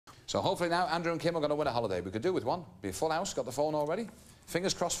So hopefully now Andrew and Kim are going to win a holiday. We could do with one. Be a full house. Got the phone already.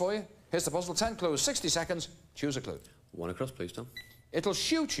 Fingers crossed for you. Here's the puzzle. 10 clues, 60 seconds. Choose a clue. One across, please, Tom. It'll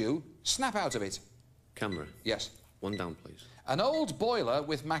shoot you. Snap out of it. Camera. Yes. One down, please. An old boiler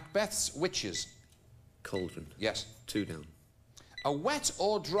with Macbeth's witches. Cauldron. Yes. Two down. A wet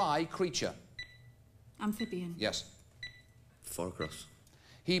or dry creature. Amphibian. Yes. Four across.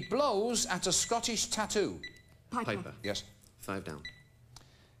 He blows at a Scottish tattoo. Piper. Yes. Five down.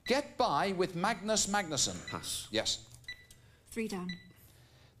 Get by with Magnus Magnusson. Pass. Yes. 3 down.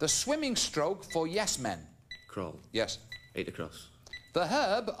 The swimming stroke for yes men. Crawl. Yes. 8 across. The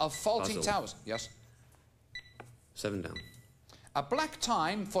herb of faulty Basil. towers. Yes. 7 down. A black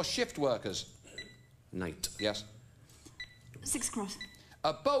time for shift workers. Night. Yes. 6 across.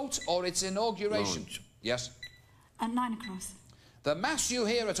 A boat or its inauguration. Launch. Yes. And 9 across. The mass you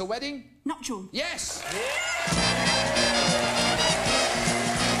hear at a wedding. Nuptial. Yes.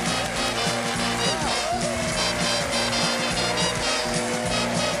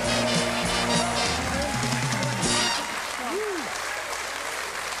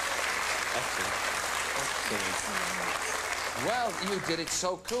 Well, you did it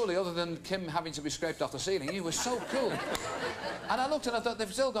so coolly, other than Kim having to be scraped off the ceiling. You were so cool. And I looked and I thought,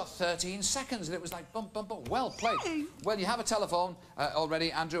 they've still got 13 seconds, and it was like, bump, bump, bump. Well played. Hey. Well, you have a telephone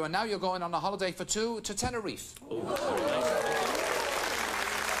already, Andrew, and now you're going on a holiday for 2 to Tenerife.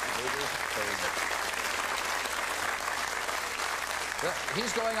 Well,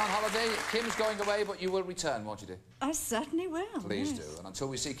 he's going on holiday, Kim's going away, but you will return, won't you, dear? I certainly will. Please yes. do. And until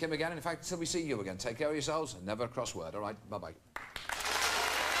we see Kim again, in fact, until we see you again, take care of yourselves and never cross word, all right? Bye-bye.